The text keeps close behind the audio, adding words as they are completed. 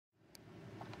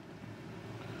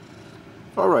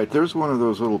Alright, there's one of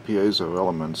those little piezo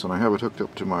elements, and I have it hooked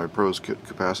up to my ProsKit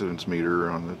capacitance meter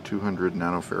on the 200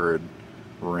 nanofarad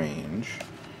range.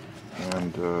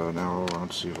 And now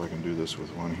let's see if I can do this with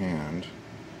one hand.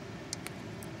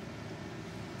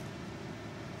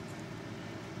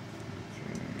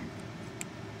 Okay.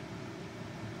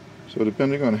 So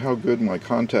depending on how good my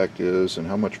contact is and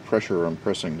how much pressure I'm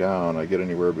pressing down, I get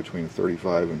anywhere between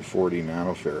 35 and 40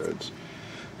 nanofarads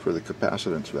for the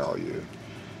capacitance value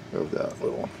of that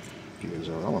little piezo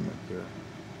element there.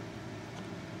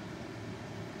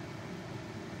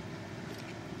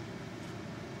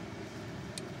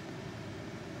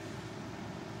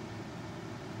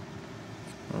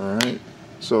 Alright,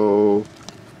 so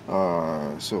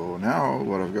now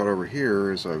what I've got over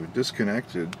here is I've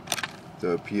disconnected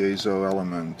the piezo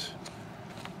element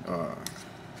on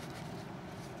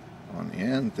the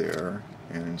end there,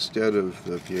 and instead of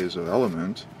the piezo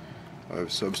element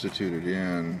I've substituted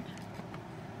in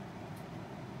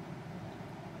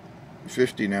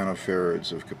 50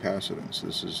 nanofarads of capacitance.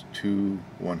 This is two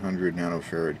 100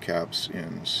 nanofarad caps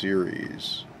in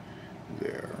series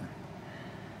there.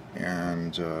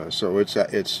 And so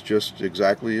it's just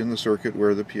exactly in the circuit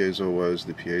where the piezo was.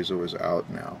 The piezo is out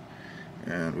now.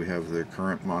 And we have the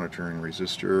current monitoring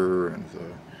resistor and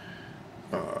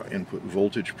the input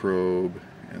voltage probe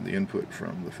and the input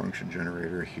from the function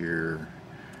generator here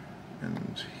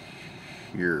and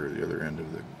here, the other end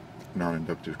of the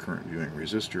non-inductive current viewing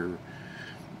resistor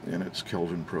in its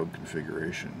Kelvin probe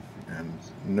configuration, and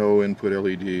no input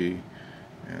LED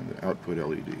and the output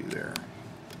LED there.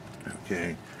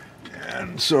 Okay,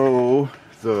 and so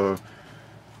the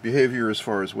behavior as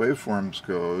far as waveforms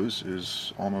goes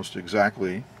is almost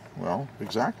exactly, well,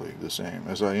 exactly the same.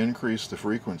 As I increase the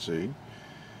frequency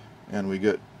and we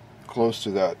get close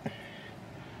to that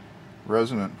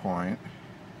resonant point,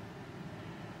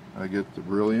 I get the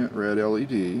brilliant red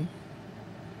LED,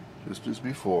 just as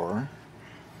before.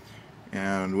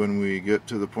 And when we get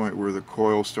to the point where the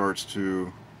coil starts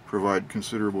to provide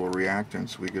considerable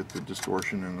reactance, we get the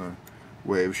distortion in the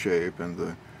wave shape and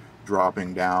the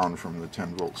dropping down from the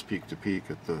 10 volts peak to peak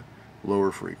at the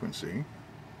lower frequency.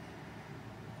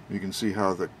 You can see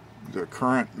how the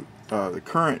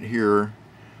current here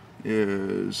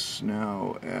is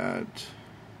now at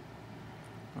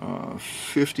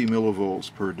 50 millivolts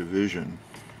per division,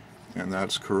 and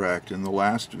that's correct. In the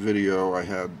last video I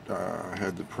had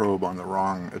the probe on the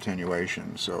wrong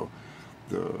attenuation, so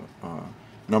the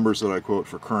numbers that I quote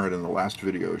for current in the last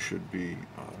video should be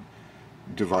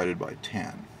divided by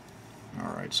 10.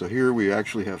 Alright, so here we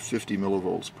actually have 50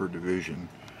 millivolts per division.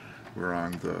 We're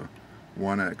on the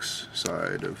 1x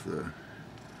side of the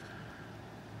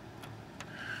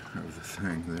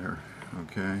thing there,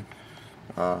 okay?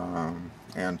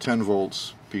 And 10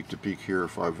 volts peak to peak here,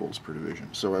 5 volts per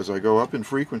division. So as I go up in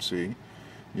frequency,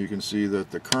 you can see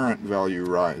that the current value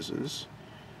rises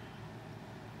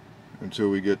until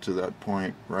we get to that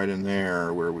point right in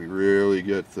there where we really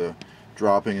get the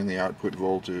dropping in the output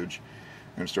voltage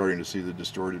and starting to see the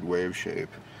distorted wave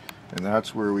shape. And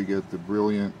that's where we get the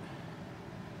brilliant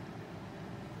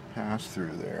pass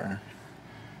through there.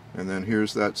 And then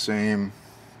here's that same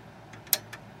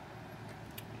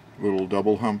little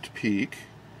double humped peak.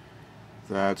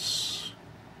 That's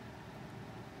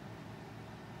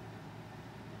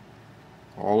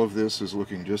all of this is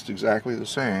looking just exactly the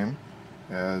same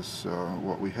as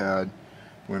what we had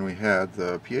when we had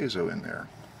the piezo in there.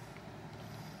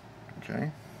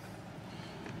 Okay?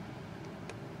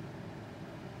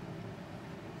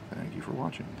 Thank you for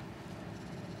watching.